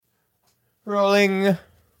Rolling,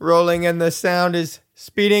 and the sound is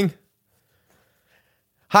speeding.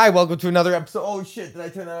 Hi, welcome to another episode. Oh shit, did I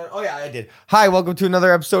turn that on? Oh yeah, I did. Hi, welcome to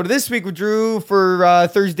another episode of This Week with Drew for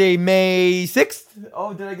Thursday, May 6th.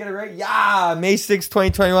 Oh, did I get it right? Yeah, May 6th,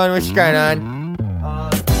 2021. What's going on?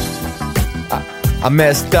 I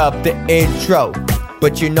messed up the intro,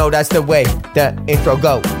 but you know that's the way the intro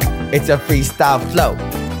go. It's a freestyle flow,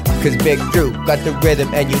 cause Big Drew got the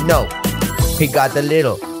rhythm and you know he got the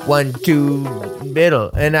little 1-2 middle,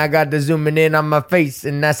 and I got the zooming in on my face,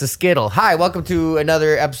 and that's a skittle. Hi, welcome to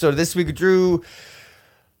another episode of This Week with Drew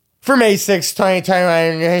for May 6th,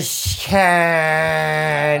 2021.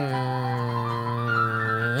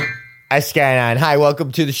 I scan on. Hi,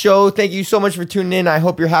 welcome to the show. Thank you so much for tuning in. I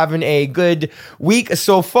hope you're having a good week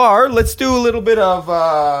so far. Let's do a little bit of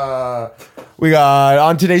we got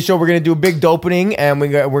on today's show. We're gonna do a big dopening, and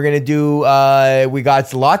we're gonna do we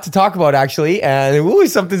got a lot to talk about actually, and ooh,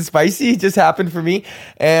 something spicy just happened for me,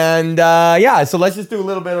 and yeah. So let's just do a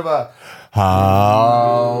little bit of a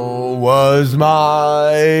how was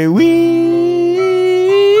my week?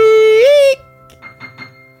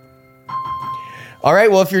 All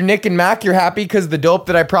right, well, if you're Nick and Mac, you're happy because the dope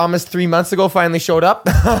that I promised 3 months ago finally showed up.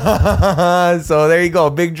 So there you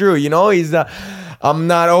go, Big Drew. You know, he's I'm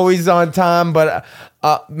not always on time, but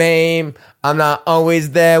babe, I'm not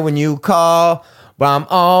always there when you call, but I'm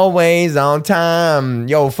always on time.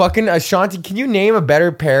 Yo, fucking Ashanti, can you name a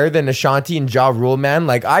better pair than Ashanti and Ja Rule, man?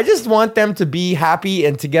 Like, I just want them to be happy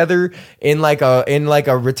and together in like a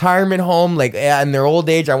retirement home, like in their old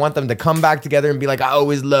age. I want them to come back together and be like, I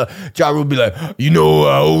always love Ja Rule. Be like, you know,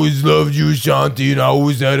 I always loved you, Ashanti, and I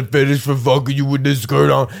always had a fetish for fucking you with this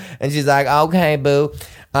skirt on. And she's like, okay, boo.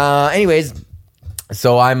 Anyways.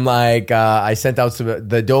 So I'm like, I sent out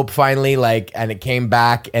the dope finally, like, and it came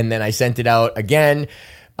back, and then I sent it out again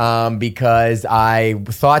because I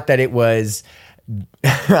thought that it was,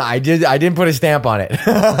 I didn't put a stamp on it.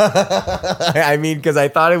 I mean, because I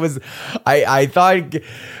thought it was, I thought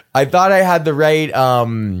I had the right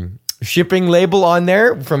shipping label on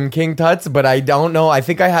there from King Tut's, but I don't know. I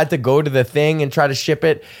think I had to go to the thing and try to ship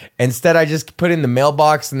it. Instead, I just put it in the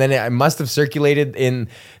mailbox, and then it must have circulated in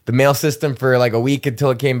the mail system for like a week until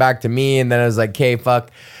it came back to me, and then I was like, okay, fuck.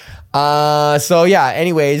 So yeah,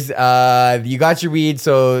 anyways, you got your weed,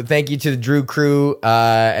 so thank you to the Drew crew,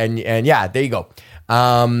 and yeah, there you go.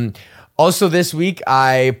 Also this week,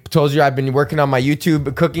 I told you I've been working on my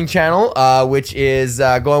YouTube cooking channel, which is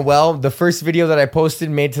going well. The first video that I posted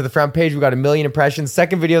made to the front page. We got 1 million impressions.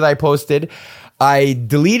 Second video that I posted, I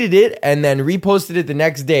deleted it and then reposted it the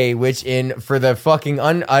next day, which for the fucking,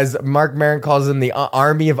 as Mark Maron calls them, the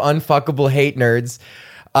army of unfuckable hate nerds.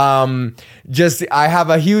 I have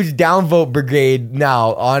a huge downvote brigade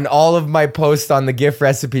now on all of my posts on the GIF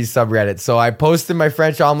recipes subreddit. So I posted my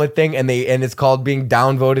French omelet thing, and it's called being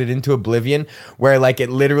downvoted into oblivion, where like it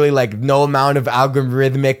literally, like, no amount of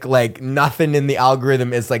algorithmic, like nothing in the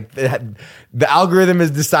algorithm is like the algorithm has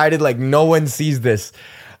decided like no one sees this.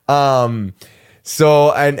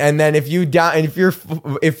 So and then if your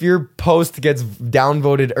post gets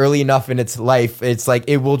downvoted early enough in its life, it's like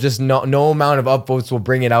it will just no amount of upvotes will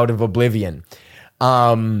bring it out of oblivion.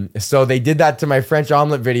 So they did that to my French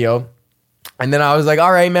omelet video, and then I was like,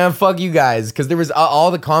 all right, man, fuck you guys, because there was all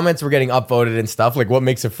the comments were getting upvoted and stuff, like what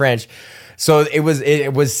makes it French. So it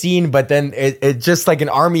was seen, but then it just like an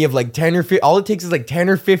army of like 10 or 15, all it takes is like 10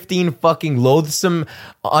 or 15 fucking loathsome,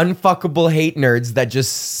 unfuckable hate nerds that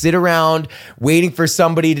just sit around waiting for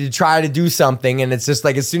somebody to try to do something. And it's just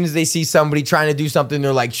like, as soon as they see somebody trying to do something,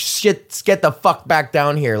 they're like, shit, get the fuck back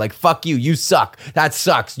down here. Like, fuck you, you suck. That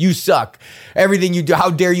sucks. You suck. Everything you do, how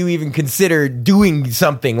dare you even consider doing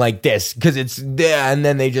something like this? Because it's there, and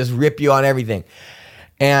then they just rip you on everything.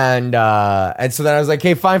 And so then I was like,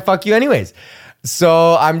 hey, fine, fuck you anyways.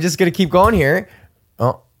 So I'm just going to keep going here.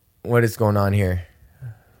 Oh, what is going on here?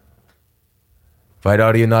 Why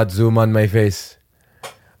do you not zoom on my face?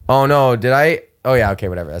 Oh, no, did I? Oh, yeah, okay,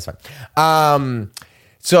 whatever, that's fine.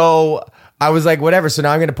 So I was like, whatever. So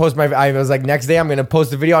now I'm going to post I was like, next day I'm going to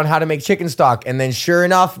post a video on how to make chicken stock. And then sure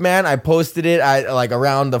enough, man, I posted it at like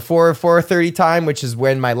around the 4:30 time, which is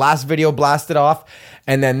when my last video blasted off.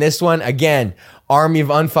 And then this one, again, army of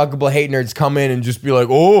unfuckable hate nerds come in and just be like,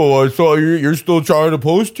 oh, I saw you're still trying to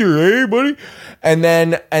post here, hey, buddy? And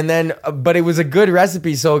then, but it was a good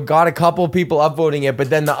recipe, so it got a couple people upvoting it, but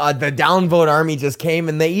then the downvote army just came,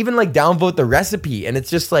 and they even like downvote the recipe, and it's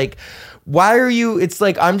just like, why are you, it's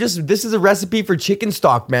like, this is a recipe for chicken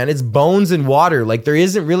stock, man. It's bones and water. Like, there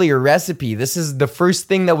isn't really a recipe. This is the first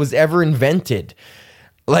thing that was ever invented.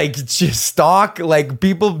 Like just stock, like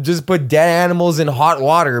people just put dead animals in hot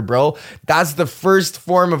water, bro. That's the first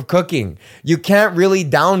form of cooking. You can't really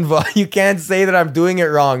you can't say that I'm doing it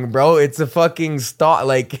wrong, bro. It's a fucking stock,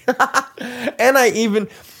 like,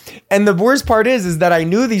 and the worst part is that I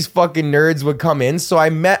knew these fucking nerds would come in. So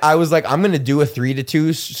I was like, I'm going to do a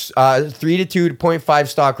 3:2.5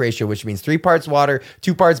 stock ratio, which means 3 parts water,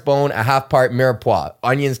 2 parts bone, a half part mirepoix,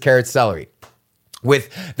 onions, carrots, celery.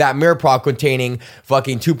 With that mirepoix containing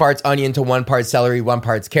fucking 2 parts onion to 1 part celery, 1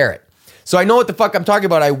 parts carrot. So I know what the fuck I'm talking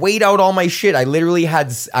about. I weighed out all my shit. I literally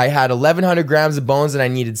had 1,100 grams of bones and I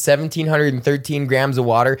needed 1,713 grams of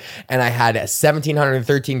water, and I had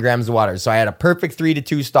 1,713 grams of water. So I had a perfect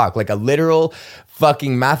 3-2 stock, like a literal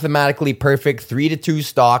fucking mathematically perfect 3-2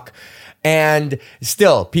 stock. And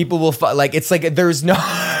still, people will like, it's like there's no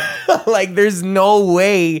like there's no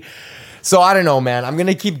way. So I don't know, man. I'm going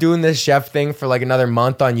to keep doing this chef thing for like another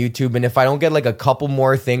month on YouTube. And if I don't get like a couple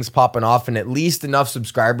more things popping off and at least enough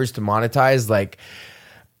subscribers to monetize, like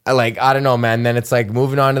I don't know, man. Then it's like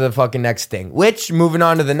moving on to the fucking next thing. Moving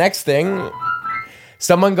on to the next thing,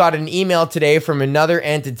 someone got an email today from another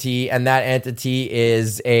entity, and that entity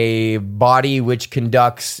is a body which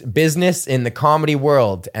conducts business in the comedy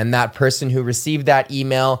world. And that person who received that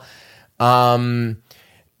email,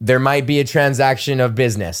 there might be a transaction of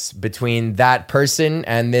business between that person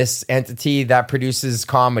and this entity that produces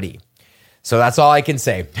comedy. So that's all I can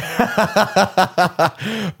say.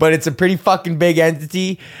 But it's a pretty fucking big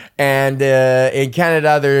entity. And in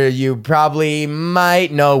Canada, you probably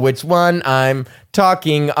might know which one I'm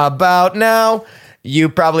talking about now. You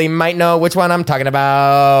probably might know which one I'm talking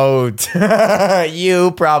about. You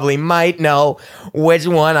probably might know which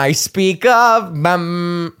one I speak of.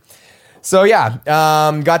 So yeah,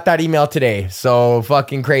 got that email today. So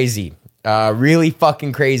fucking crazy. Really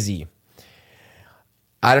fucking crazy.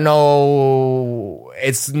 I don't know.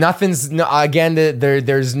 There's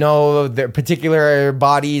no particular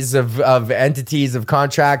bodies of entities, of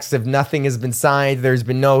contracts. If nothing has been signed, there's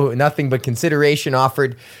been nothing but consideration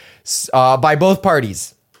offered by both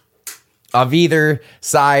parties of either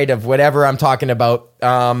side of whatever I'm talking about.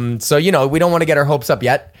 So, we don't want to get our hopes up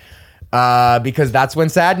yet. Because that's when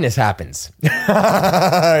sadness happens.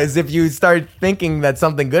 As if you start thinking that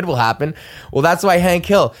something good will happen. Well, that's why Hank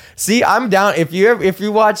Hill. See, I'm down. If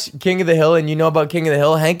you watch King of the Hill and you know about King of the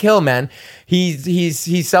Hill, Hank Hill, man, he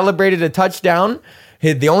celebrated a touchdown.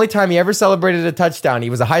 The only time he ever celebrated a touchdown, he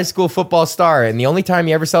was a high school football star, and the only time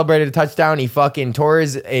he ever celebrated a touchdown, he fucking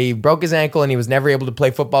broke his ankle, and he was never able to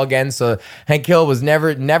play football again. So Hank Hill was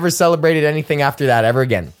never celebrated anything after that ever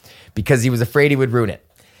again because he was afraid he would ruin it.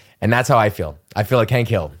 And that's how I feel. I feel like Hank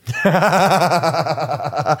Hill.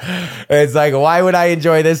 It's like, why would I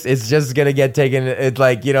enjoy this? It's just going to get taken. It's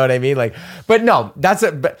like, you know what I mean? Like, but no,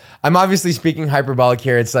 but I'm obviously speaking hyperbolic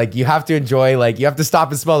here. It's like, you have to enjoy, like, you have to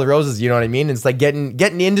stop and smell the roses. You know what I mean? It's like getting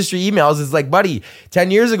industry emails. It's like, buddy,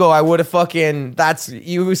 10 years ago, I would have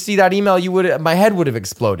you see that email, my head would have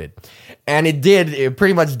exploded. And it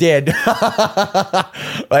pretty much did.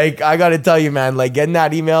 Like, I got to tell you, man, like getting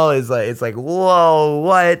that email is like, it's like, whoa,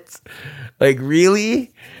 what? Like,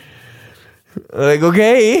 really? Like,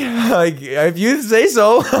 okay, like if you say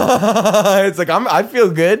so. It's like, I feel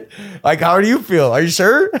good. Like, how do you feel? Are you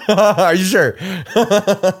sure? Are you sure?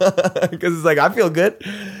 Because it's like, I feel good.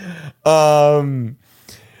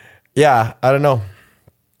 Yeah, I don't know.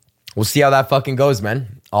 We'll see how that fucking goes,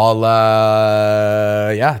 man. That's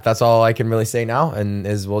all I can really say now, and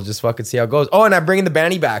we'll just fucking see how it goes. Oh, and I'm bringing the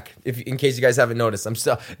banny back, in case you guys haven't noticed.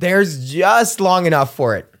 There's just long enough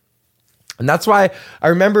for it. And that's why I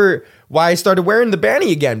remember why I started wearing the banny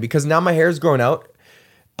again, because now my hair's growing out.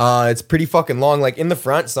 It's pretty fucking long. Like in the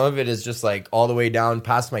front, some of it is just like all the way down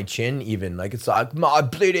past my chin even. Like it's like, my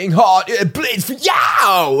bleeding heart, it bleeds for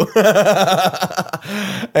you!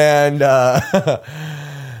 And,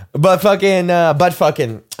 But fucking, I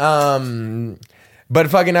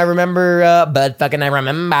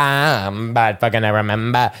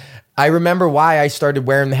remember why I started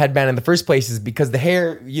wearing the headband in the first place is because the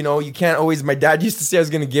hair, you can't always, my dad used to say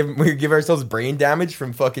we give ourselves brain damage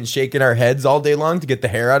from fucking shaking our heads all day long to get the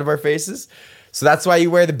hair out of our faces. So that's why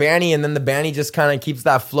you wear the banny, and then the banny just kind of keeps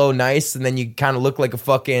that flow nice, and then you kind of look like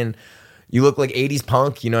you look like 80s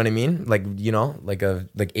punk, you know what I mean? Like, like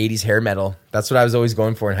 80s hair metal. That's what I was always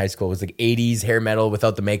going for in high school, was like 80s hair metal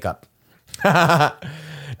without the makeup. That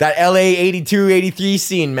LA 82, 83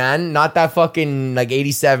 scene, man. Not that fucking like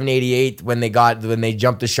 87, 88 when they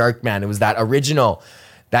jumped the shark, man. It was that original,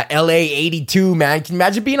 that LA 82, man. Can you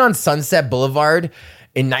imagine being on Sunset Boulevard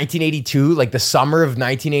in 1982, like the summer of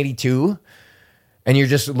 1982? And you're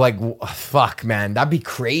just like, fuck, man, that'd be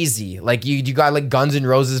crazy. Like you got like Guns N'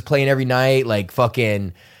 Roses playing every night, like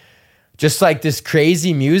fucking, just like this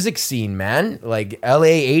crazy music scene, man. Like LA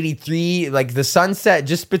 83, like the Sunset,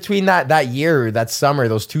 just between that year, that summer,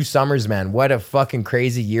 those 2 summers, man. What a fucking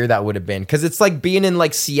crazy year that would have been. Cause it's like being in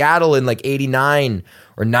like Seattle in like 89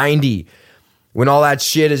 or 90 when all that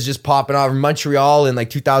shit is just popping off. Montreal in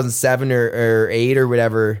like 2007 or 8 or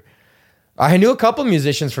whatever. I knew a couple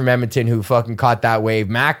musicians from Edmonton who fucking caught that wave.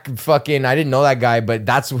 Mac fucking, I didn't know that guy, but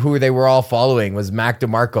that's who they were all following, was Mac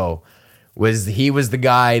DeMarco. He was the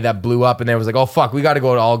guy that blew up, and then was like, oh fuck, we got to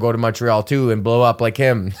all go to Montreal too and blow up like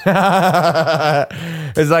him.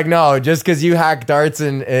 It's like, no, just because you hack darts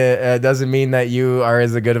and doesn't mean that you are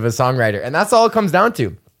as good of a songwriter. And that's all it comes down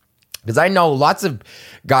to. Because I know lots of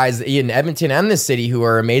guys in Edmonton and the city who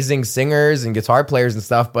are amazing singers and guitar players and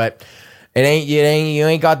stuff, but you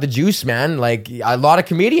ain't got the juice, man. Like a lot of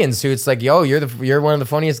comedians who it's like, yo, you're one of the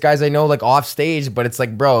funniest guys I know, like off stage, but it's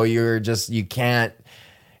like, bro, you can't,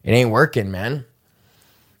 it ain't working, man.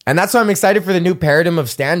 And that's why I'm excited for the new paradigm of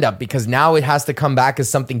stand-up, because now it has to come back as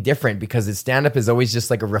something different, because stand-up is always just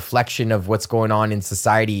like a reflection of what's going on in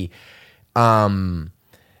society.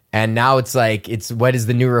 And now it's like, what is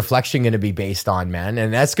the new reflection going to be based on, man?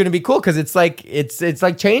 And that's going to be cool, because it's like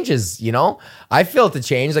changes, you know? I feel it to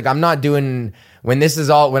change. Like I'm not doing, when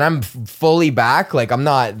I'm fully back, like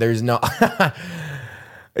there's no,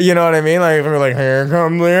 you know what I mean? Like we're like, here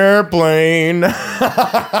comes the airplane.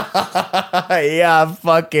 Yeah,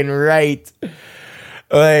 fucking right.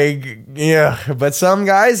 Like, yeah. But some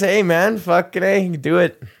guys, hey man, fucking hey, do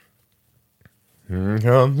it. Here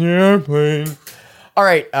comes the airplane. All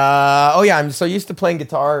right. Oh, yeah. I'm so used to playing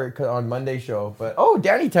guitar on Monday show. But,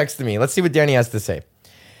 Danny texted me. Let's see what Danny has to say.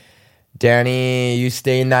 Danny, you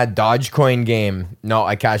stay in that Dogecoin game. No,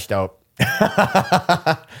 I cashed out.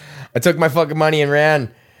 I took my fucking money and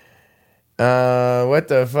ran. What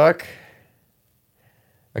the fuck?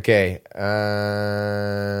 Okay.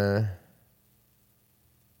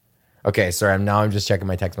 Okay, sorry. I'm just checking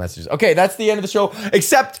my text messages. Okay, that's the end of the show.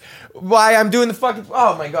 Except why I'm doing the fucking...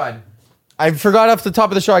 Oh, my God. I forgot off the top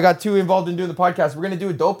of the show. I got too involved in doing the podcast. We're going to do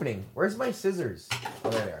a dopening. Where's my scissors? Oh,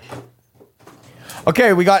 there they are.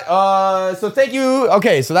 Okay, we got... So thank you.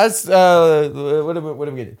 Okay, so that's... What are we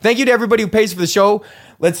going to do? Thank you to everybody who pays for the show.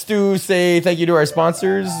 Let's say thank you to our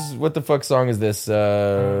sponsors. What the fuck song is this?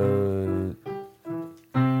 Route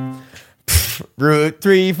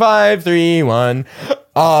 3531.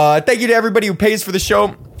 Thank you to everybody who pays for the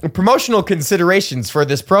show. Promotional considerations for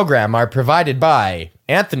this program are provided by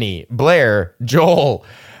Anthony, Blair, Joel,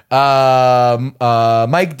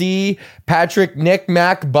 Mike D, Patrick, Nick,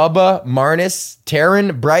 Mac, Bubba, Marnus,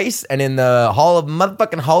 Taryn, Bryce, and in the Hall of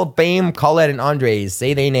Fame, Colette and Andres,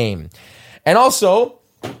 say their name. And also,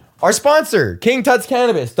 our sponsor,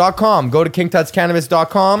 KingTutsCannabis.com. Go to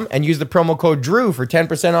KingTutsCannabis.com and use the promo code DREW for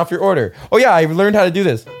 10% off your order. Oh yeah, I learned how to do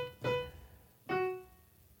this.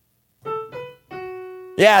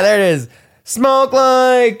 Yeah, there it is. Smoke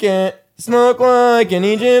like an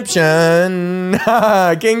Egyptian.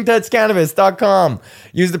 KingTutsCannabis.com.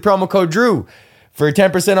 Use the promo code DREW for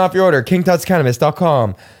 10% off your order.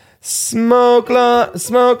 KingTutsCannabis.com. Smoke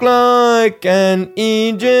like an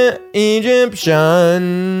Egyptian.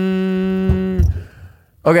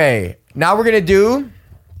 Okay, now we're gonna do...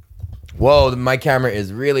 Whoa, my camera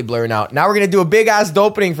is really blurring out. Now we're gonna do a big ass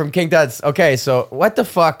dopening from King Tuts. Okay, so what the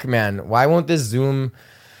fuck, man? Why won't this zoom?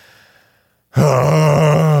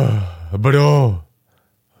 Bro,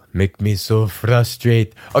 make me so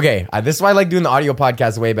frustrated. Okay, this is why I like doing the audio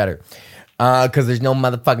podcast way better. Because there's no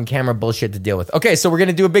motherfucking camera bullshit to deal with. Okay, so we're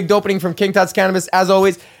gonna do a big dopening from King Tuts Cannabis. As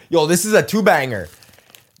always, yo, this is a two-banger.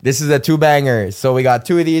 So we got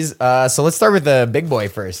 2 of these. So let's start with the big boy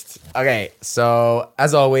first. Okay, so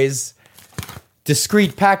as always,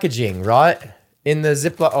 discreet packaging, right? In the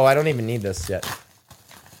Ziploc. Oh, I don't even need this yet.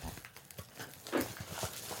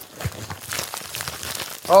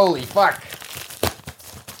 Holy fuck.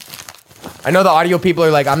 I know the audio people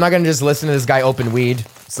are like, I'm not gonna just listen to this guy open weed.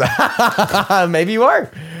 So maybe you are.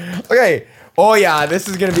 Okay. Oh yeah, this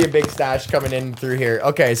is gonna be a big stash coming in through here.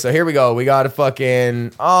 Okay, so here we go. We got a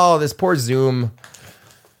fucking... Oh, this poor zoom.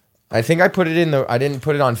 I think I put it in the... I didn't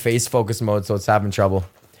put it on face focus mode, so it's having trouble.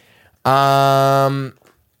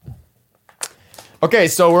 Okay,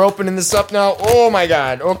 so we're opening this up now. Oh my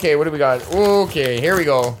god. Okay, what do we got? Okay, here we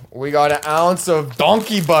go. We got an ounce of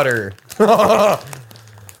donkey butter.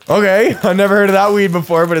 Okay, I've never heard of that weed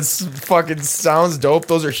before, but it's fucking sounds dope.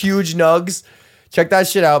 Those are huge nugs. Check that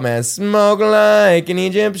shit out, man. Smoke like an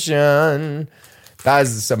Egyptian. That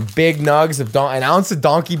is some big nugs of an ounce of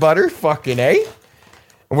donkey butter. Fucking A.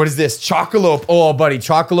 What is this? Chocolope. Oh, buddy,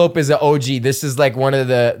 Chocolope is an OG. This is like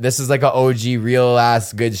this is like an OG, real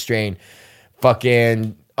ass good strain.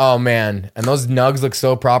 Fucking, oh man. And those nugs look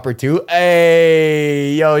so proper too.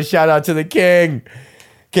 Hey, yo, shout out to the king.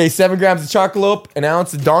 Okay, 7 grams of Chocolope, an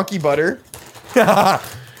ounce of donkey butter.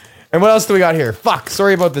 And what else do we got here? Fuck,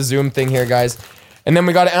 sorry about the zoom thing here, guys. And then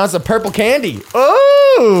we got an ounce of purple candy.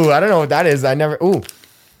 Oh, I don't know what that is.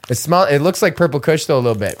 It looks like purple kush though a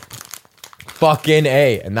little bit. Fucking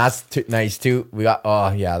A. And that's nice too. We got,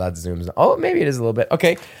 oh yeah, that zooms. Oh, maybe it is a little bit.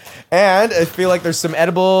 Okay. And I feel like there's some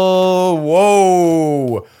edible.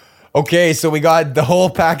 Whoa. Okay, so we got the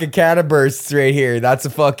whole pack of Canna Bursts right here. That's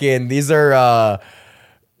a fucking, these are,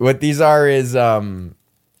 what these are is,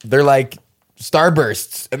 they're like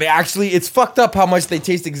Starbursts. And it's fucked up how much they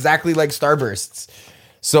taste exactly like Starbursts.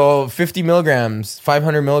 So 50 milligrams,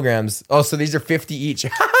 500 milligrams. Oh, so these are 50 each.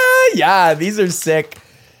 Yeah, these are sick.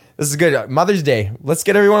 This is good. Mother's Day. Let's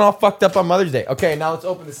get everyone all fucked up on Mother's Day. Okay, now let's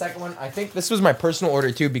open the second one. I think this was my personal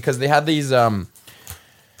order too because they had these. I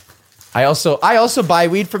also buy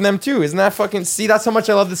weed from them too. Isn't that fucking? See, that's how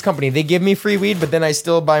much I love this company. They give me free weed, but then I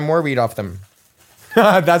still buy more weed off them.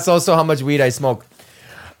 That's also how much weed I smoke.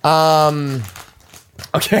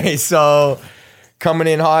 Okay, so coming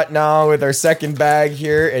in hot now with our second bag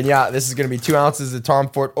here, and yeah, this is gonna be 2 ounces of Tom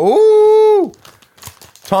Ford. Ooh.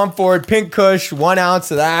 Tom Ford Pink Kush, 1 ounce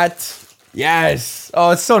of that. Yes.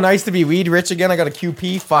 Oh, it's so nice to be weed rich again. I got a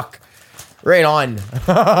QP. Fuck. Right on.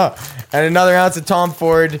 And another ounce of Tom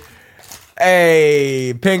Ford.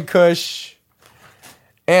 Hey, Pink Kush.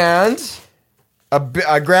 And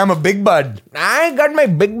a gram of Big Bud. I got my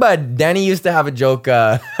Big Bud. Danny used to have a joke.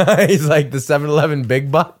 He's like the 7-Eleven Big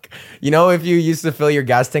Buck. You know, if you used to fill your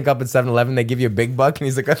gas tank up at 7-Eleven, they give you a big buck. And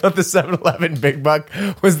he's like, I thought the 7-Eleven Big Buck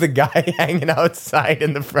was the guy hanging outside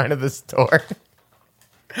in the front of the store.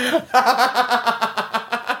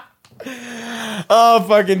 Oh,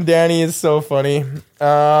 fucking Danny is so funny.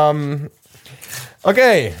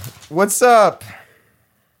 Okay, what's up?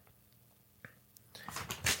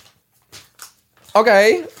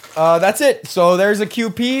 Okay, that's it. So there's a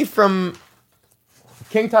QP from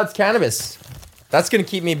King Tut's Cannabis. That's going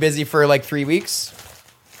to keep me busy for like 3 weeks.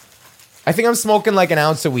 I think I'm smoking like an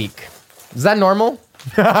ounce a week. Is that normal?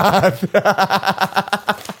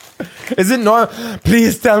 Is it normal?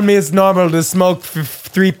 Please tell me it's normal to smoke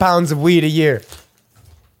 3 pounds of weed a year.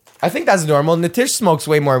 I think that's normal. Nitish smokes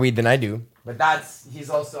way more weed than I do. But Nitish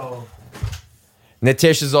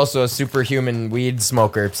is also a superhuman weed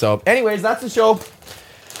smoker. So anyways, that's the show.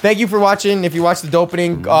 Thank you for watching. If you watched the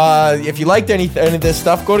dopening, if you liked any of this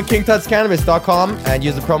stuff, go to kingtutscannabis.com and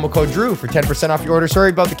use the promo code Drew for 10% off your order. Sorry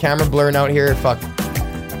about the camera blurring out here. Fuck.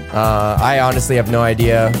 I honestly have no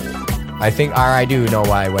idea. I do know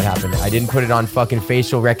what happened. I didn't put it on fucking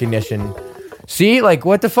facial recognition. See? Like,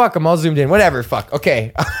 what the fuck? I'm all zoomed in. Whatever. Fuck.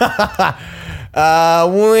 Okay. I'm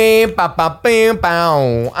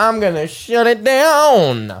gonna shut it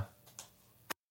down.